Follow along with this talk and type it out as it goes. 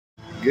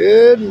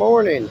Good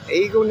morning,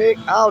 Eagle Nick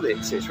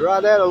Audits. It's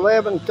right at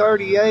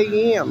 11:30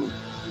 a.m.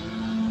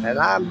 and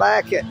I'm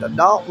back at the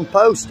Dalton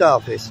Post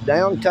Office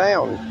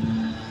downtown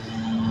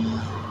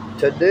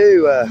to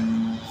do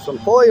some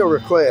Foia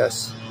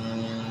requests.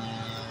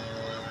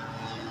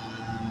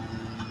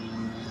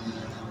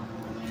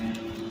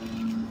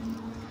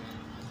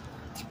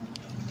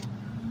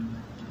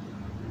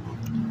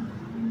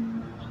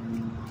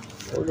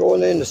 We're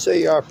going in to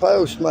see our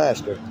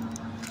postmaster.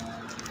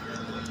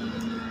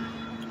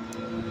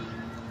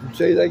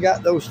 See, they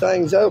got those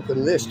things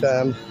open this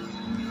time.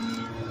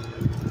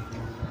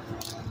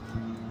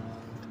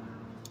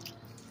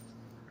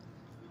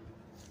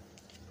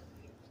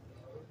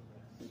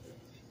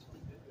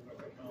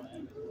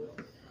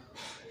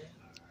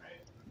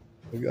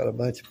 We got a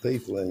bunch of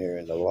people in here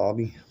in the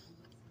lobby.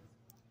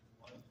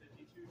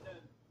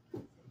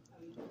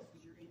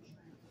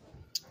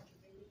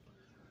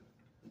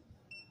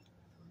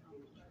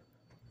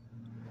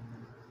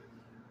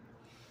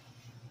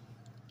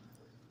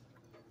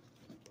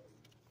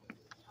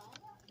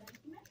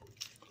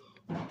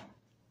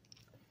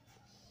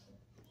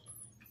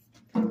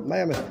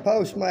 Ma'am, is the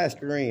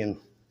postmaster in?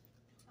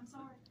 I'm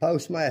sorry?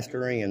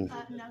 Postmaster in.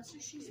 No, sir,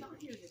 she's not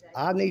here today.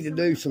 I need to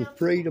do some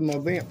Freedom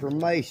of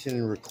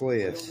Information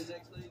requests.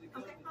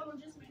 Okay, hold on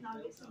just a minute. I'll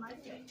get somebody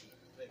to check.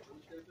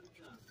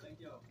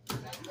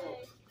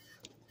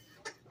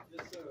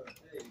 Yes, sir.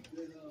 Hey,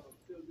 good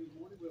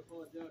morning. We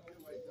apologize for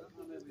waiting.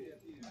 How may we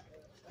help you?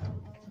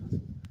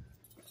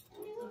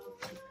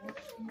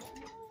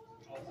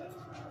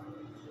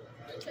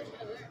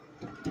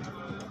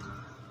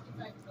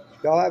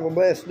 Y'all have a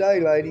blessed day,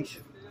 ladies.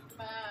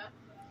 Bye.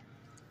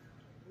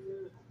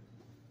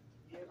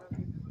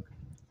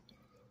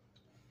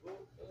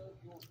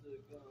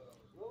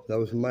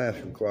 Those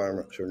mask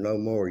requirements are no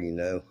more, you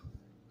know.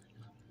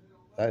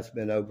 That's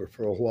been over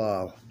for a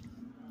while.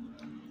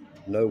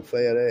 No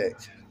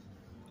FedEx.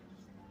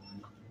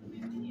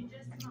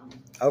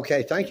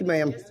 Okay, thank you,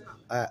 ma'am.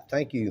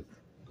 Thank you.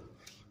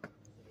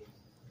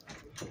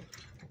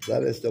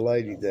 That is the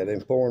lady that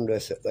informed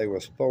us that there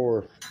was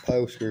 4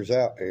 posters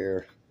out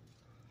here.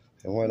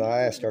 And when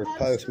I asked our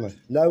postman,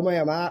 no,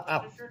 ma'am,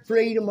 I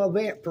Freedom of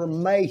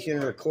Information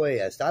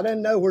request. I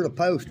didn't know where the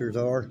posters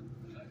are.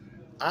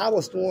 I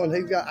was the one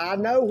who I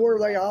know where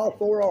they all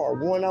 4 are.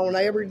 One on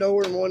every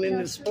door and one in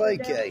the display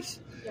case.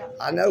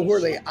 I know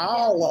where they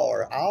all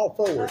are, all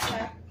 4.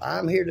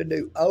 I'm here to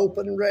do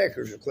open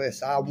records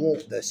requests. I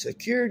want the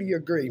security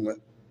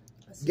agreement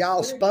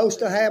y'all supposed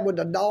to have with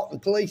the Dalton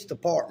Police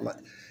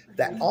Department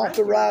that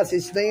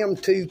authorizes them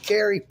to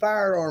carry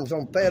firearms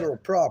on federal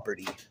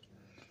property.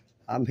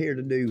 I'm here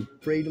to do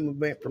Freedom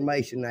of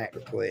Information Act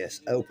requests,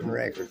 open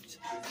records.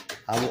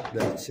 I want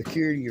the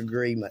security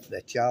agreement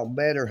that y'all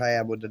better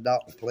have with the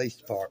Dalton Police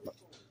Department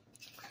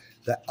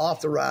that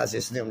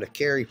authorizes them to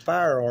carry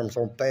firearms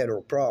on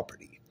federal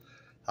property.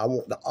 I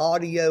want the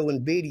audio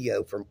and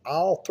video from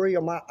all 3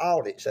 of my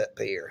audits up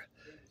here.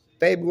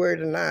 February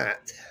the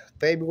 9th,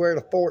 February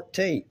the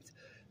 14th,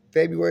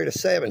 February the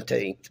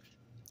 17th.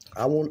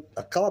 I want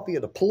a copy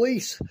of the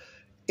police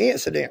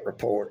incident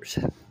reports.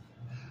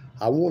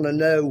 I want to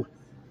know,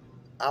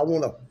 I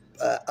want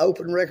an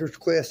open records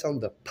request on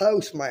the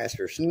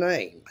postmaster's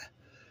name.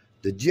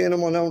 The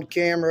gentleman on the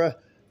camera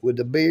with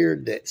the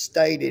beard that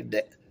stated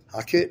that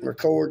I couldn't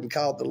record and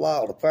called the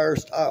law the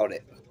first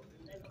audit.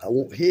 I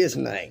want his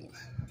name.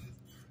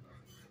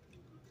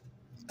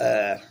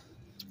 The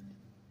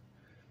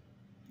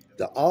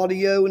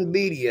audio and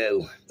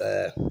video.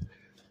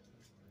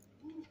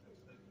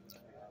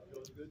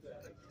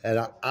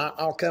 And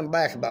I'll come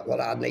back about what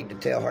I need to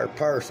tell her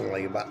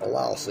personally about the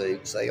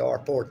lawsuits. They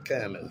are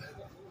forthcoming.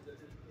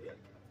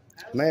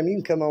 Ma'am, you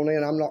can come on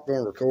in. I'm not going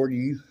to record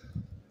you.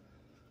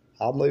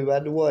 I'll move out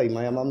of the way,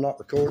 ma'am. I'm not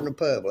recording the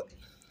public.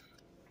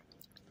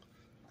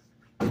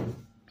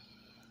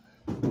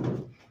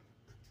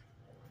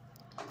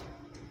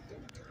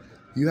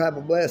 You have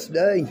a blessed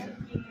day.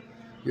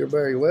 You're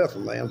very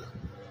welcome, ma'am.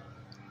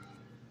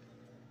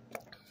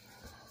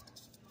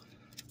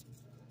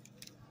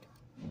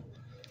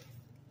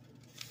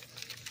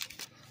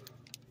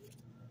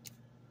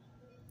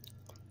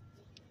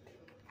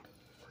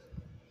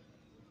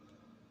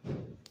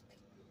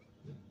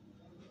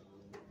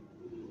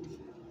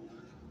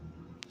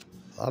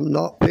 I'm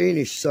not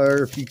finished,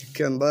 sir, if you could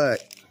come back.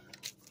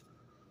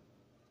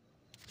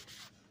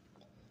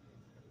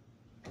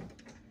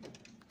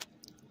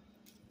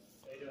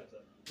 How you doing, sir?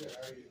 Good.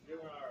 How are you?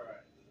 Doing all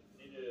right.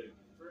 Need to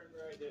confirm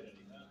your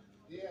identity, huh?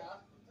 Yeah, I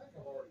think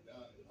I've already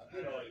done it. I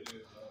did already do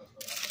it,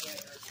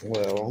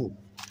 Well,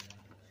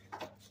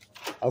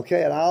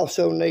 okay, and I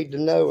also need to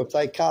know if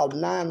they called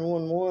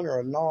 911 or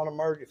a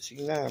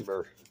non-emergency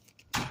number.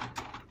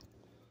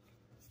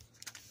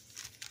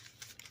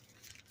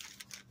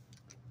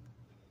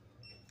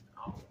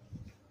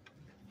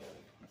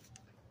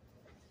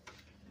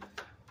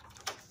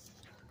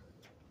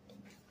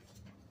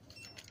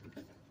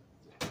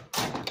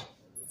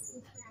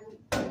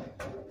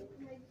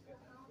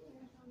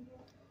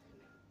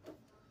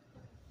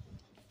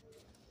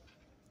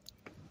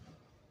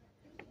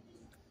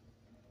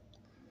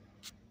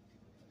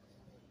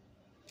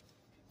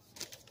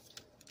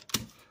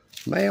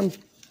 Ma'am,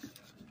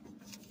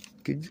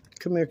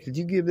 come here. Could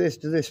you give this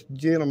to this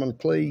gentleman,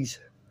 please?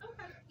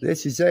 Okay.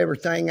 This is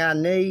everything I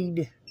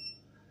need.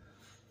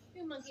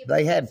 Who am I giving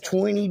They it have to?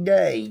 20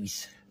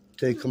 days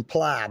to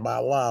comply by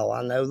law.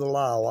 I know the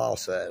law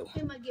also. Who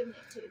am I giving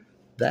it to?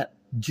 That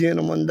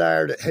gentleman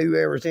there, that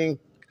whoever's in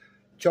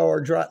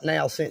charge right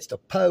now, since the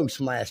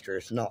postmaster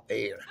is not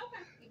here.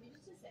 Okay. Give me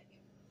just a second.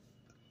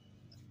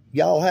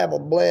 Y'all have a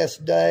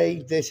blessed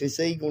day. This is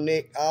Eagle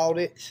Nick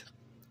Audit,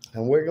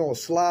 and we're going to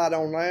slide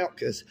on out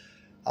because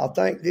I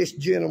think this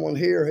gentleman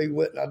here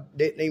who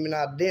didn't even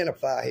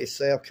identify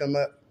himself come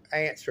up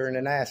answering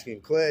and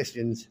asking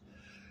questions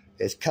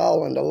is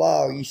calling the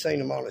law. You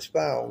seen him on his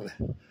phone.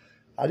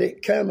 I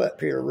didn't come up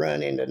here to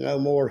run into no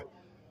more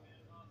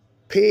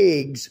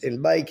pigs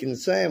and bacon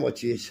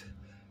sandwiches.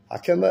 I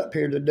come up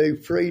here to do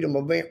Freedom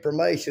of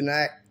Information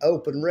Act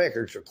open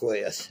records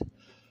requests,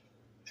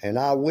 and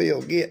I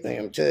will get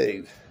them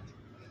too.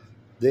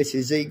 This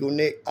is Eagle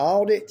Nick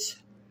Audits.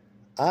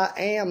 I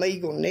am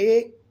Eagle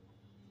Nick,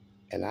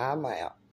 and I'm out.